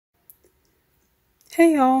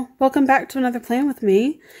Hey y'all, welcome back to another plan with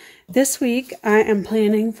me. This week I am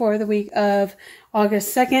planning for the week of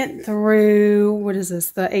August 2nd through, what is this,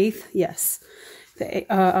 the 8th? Yes,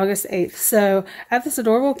 August 8th. So I have this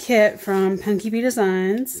adorable kit from Punky B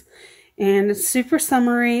Designs and it's super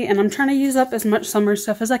summery and I'm trying to use up as much summer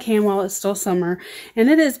stuff as I can while it's still summer. And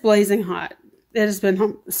it is blazing hot. It has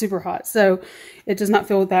been super hot, so it does not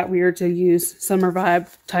feel that weird to use summer vibe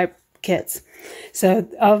type kits. So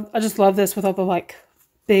I just love this with all the like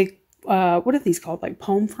big, what are these called? Like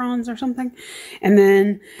palm fronds or something. And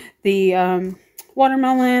then the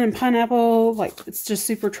watermelon and pineapple, like it's just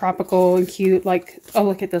super tropical and cute. Like, oh,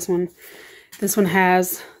 look at this one. This one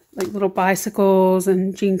has like little bicycles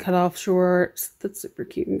and jean cutoff shorts. That's super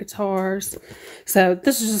cute, and guitars. So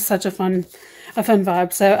this is just such a fun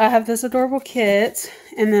vibe. So I have this adorable kit,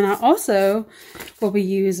 and then I also will be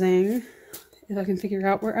using, if I can figure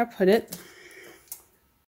out where I put it,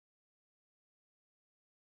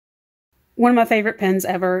 one of my favorite pens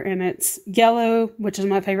ever, and it's yellow, which is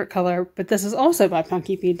my favorite color, but this is also by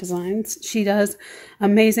Punky B Designs. She does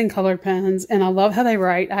amazing colored pens, and I love how they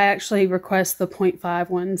write. I actually request the 0.5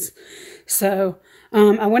 ones. So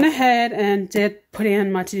I went ahead and did put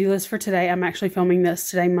in my to-do list for today. I'm actually filming this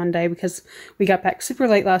today, Monday, because we got back super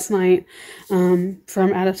late last night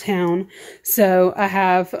from out of town. So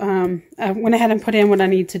I went ahead and put in what I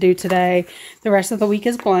need to do today. The rest of the week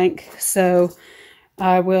is blank, so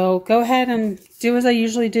I will go ahead and do as I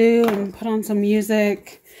usually do and put on some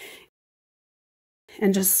music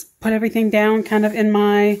and just put everything down kind of in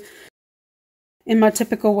my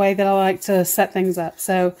typical way that I like to set things up.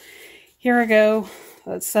 So here I go.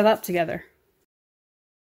 Let's set up together.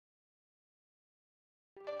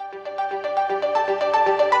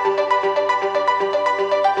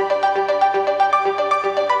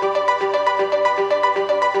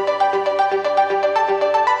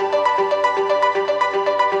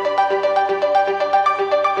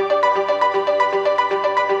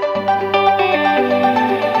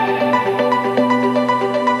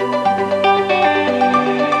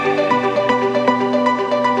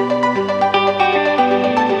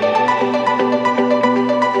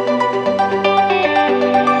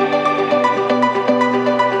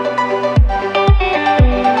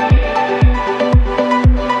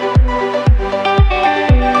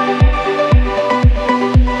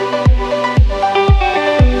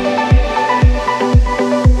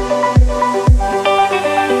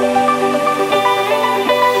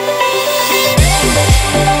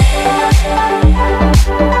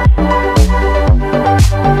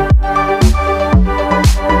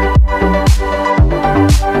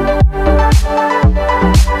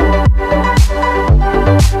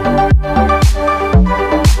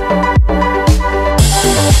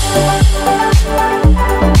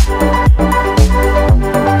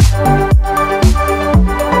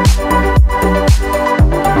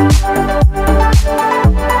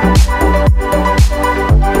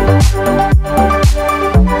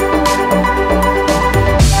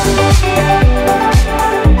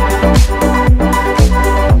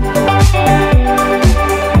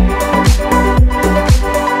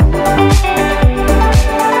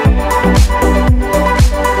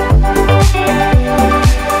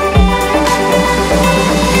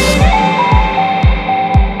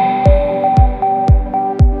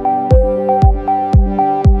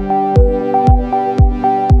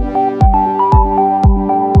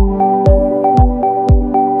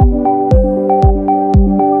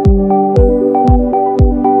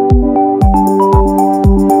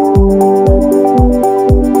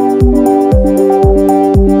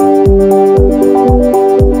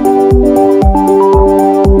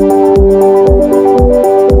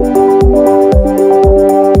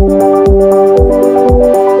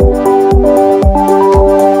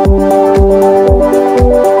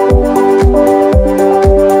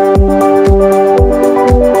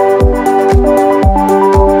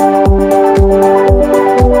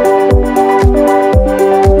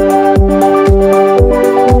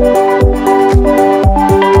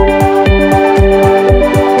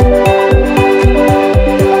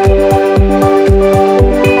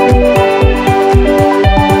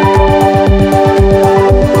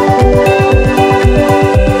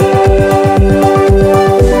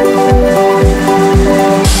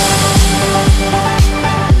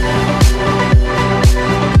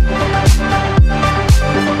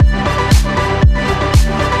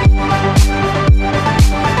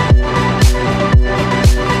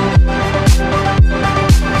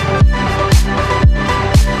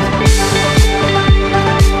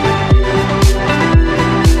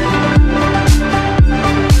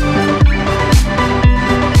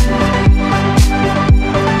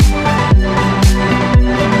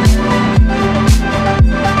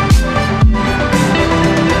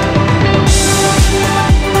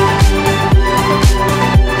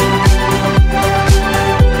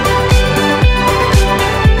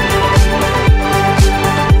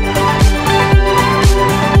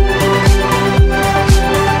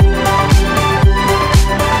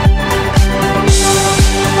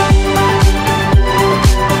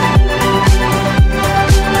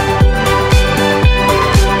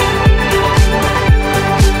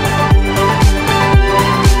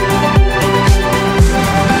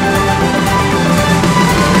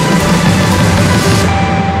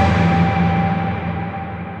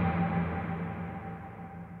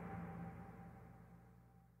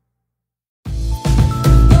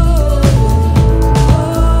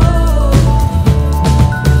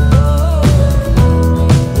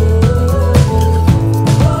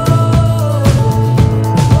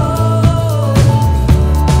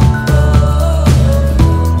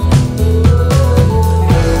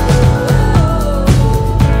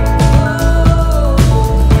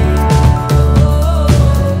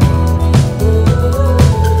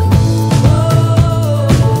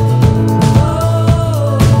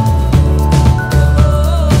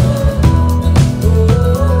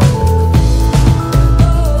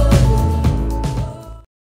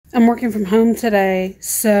 working from home today,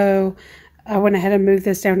 so I went ahead and moved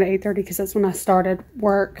this down to 8:30 because that's when I started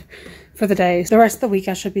work for the day. So the rest of the week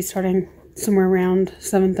I should be starting somewhere around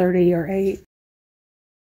 7:30 or 8.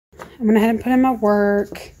 I went ahead and put in my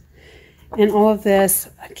work and all of this.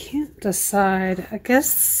 I can't decide. I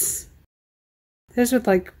guess those would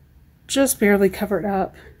like just barely cover it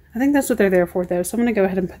up. I think that's what they're there for though. So I'm going to go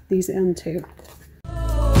ahead and put these in too.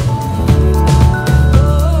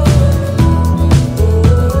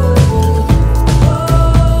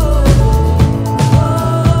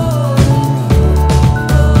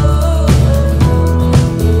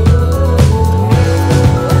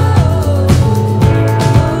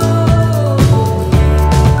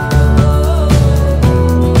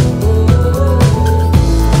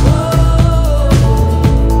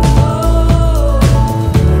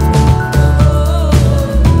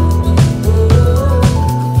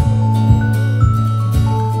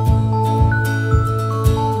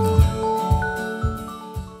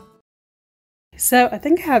 So I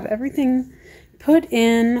think I have everything put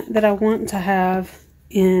in that I want to have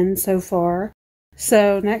in so far.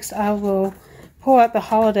 So next I will pull out the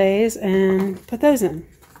holidays and put those in.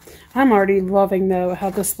 I'm already loving though how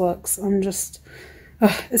this looks. I'm just,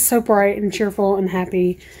 it's so bright and cheerful and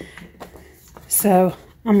happy. So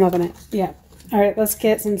I'm loving it. Yeah. All right, let's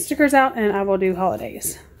get some stickers out and I will do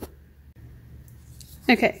holidays.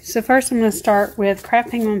 Okay, so first I'm going to start with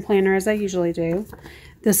Craft Penguin Planner as I usually do.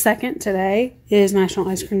 The second today is National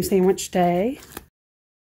Ice Cream Sandwich Day.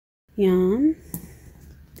 Yum.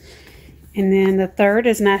 And then the third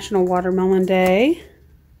is National Watermelon Day.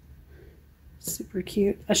 Super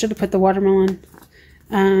cute. I should have put the watermelon,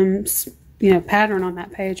 pattern on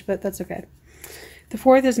that page, but that's okay. The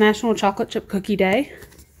fourth is National Chocolate Chip Cookie Day.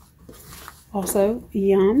 Also,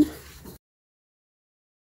 yum.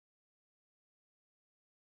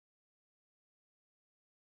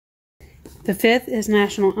 The fifth is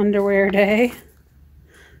National Underwear Day.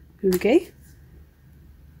 Okay.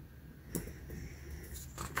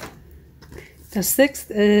 The sixth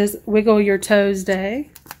is Wiggle Your Toes Day.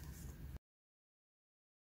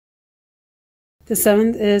 The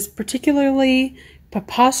seventh is Particularly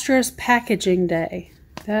Preposterous Packaging Day.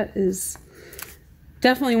 That is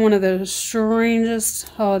definitely one of the strangest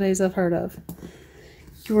holidays I've heard of.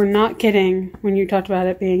 You were not kidding when you talked about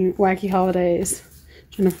it being wacky holidays,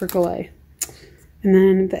 Jennifer Goulet. And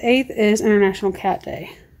then the 8th is International Cat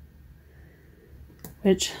Day.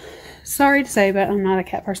 Which, sorry to say, but I'm not a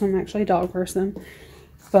cat person. I'm actually a dog person.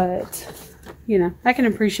 But, I can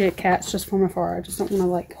appreciate cats just from afar. I just don't want to,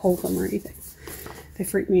 like, hold them or anything. They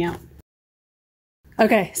freak me out.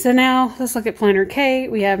 Okay, so now let's look at Planner K.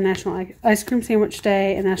 We have National Ice Cream Sandwich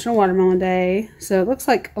Day and National Watermelon Day. So it looks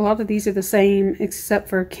like a lot of these are the same except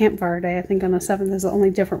for Campfire Day. I think on the 7th is the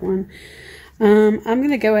only different one. I'm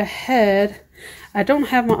going to go ahead. I don't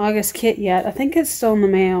have my August kit yet. I think it's still in the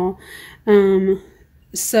mail.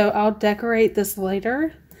 So I'll decorate this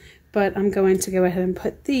later. But I'm going to go ahead and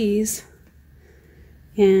put these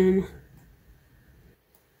in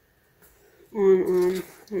on I'm going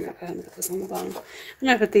to go ahead and put this on the bottom. I'm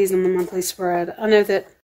going to put these in the monthly spread. I know that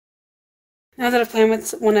now that I've played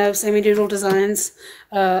with one of Sammy Doodle Designs,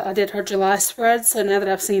 I did her July spread, so now that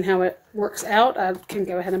I've seen how it works out, I can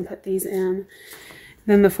go ahead and put these in.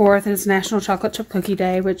 Then the 4th is National Chocolate Chip Cookie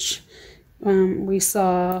Day, which we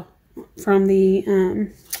saw from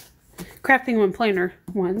the Craft Penguin Planner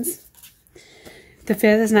ones. The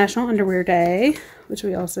 5th is National Underwear Day, which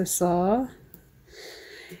we also saw.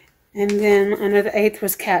 And then I know the 8th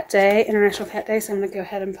was Cat Day, International Cat Day, so I'm going to go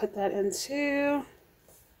ahead and put that in too.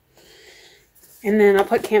 And then I'll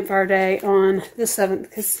put Campfire Day on the 7th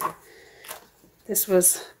because this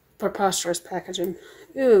was preposterous packaging.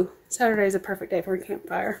 Ooh, Saturday is a perfect day for a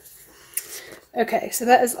campfire. Okay, so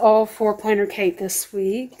that is all for Planner Kate this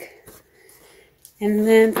week. And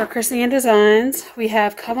then for Krissyanne Designs, we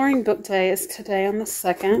have Coloring Book Day is today on the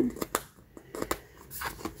 2nd.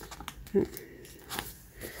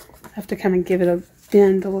 I have to kind of give it a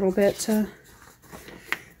bend a little bit to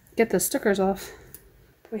get the stickers off.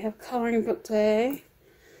 We have Coloring Book Day,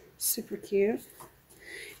 super cute.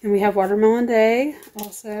 And we have Watermelon Day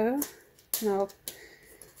also. And I'll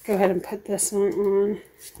go ahead and put this one on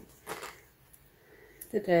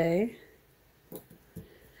the day.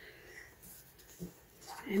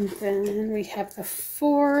 And then we have the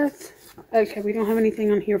 4th. Okay, we don't have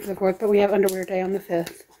anything on here for the 4th, but we have Underwear Day on the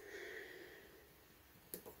 5th.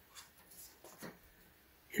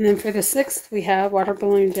 And then for the 6th, we have Water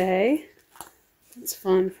Balloon Day. It's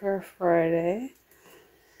fun for Friday.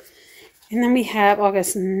 And then we have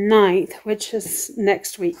August 9th, which is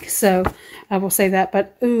next week. So I will say that.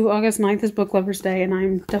 But, ooh, August 9th is Book Lovers Day, and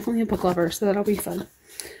I'm definitely a book lover, so that'll be fun.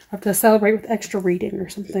 I'll have to celebrate with extra reading or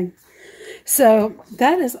something. So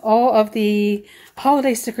that is all of the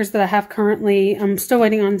holiday stickers that I have currently. I'm still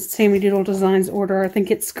waiting on Sammy Doodle Designs order. I think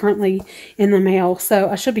it's currently in the mail, so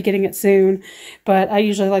I should be getting it soon. But I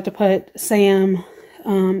usually like to put the Sammy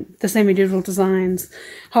Doodle Designs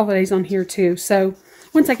holidays on here too. So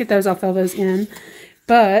once I get those, I'll fill those in.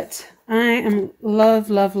 But I am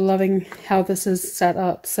loving how this is set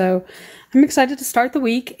up. So I'm excited to start the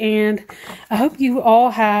week, and I hope you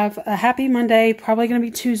all have a happy Monday. Probably going to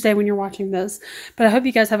be Tuesday when you're watching this. But I hope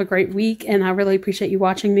you guys have a great week, and I really appreciate you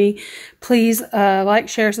watching me. Please like,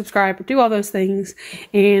 share, subscribe, do all those things,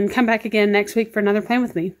 and come back again next week for another plan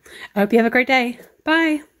with me. I hope you have a great day.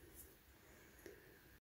 Bye!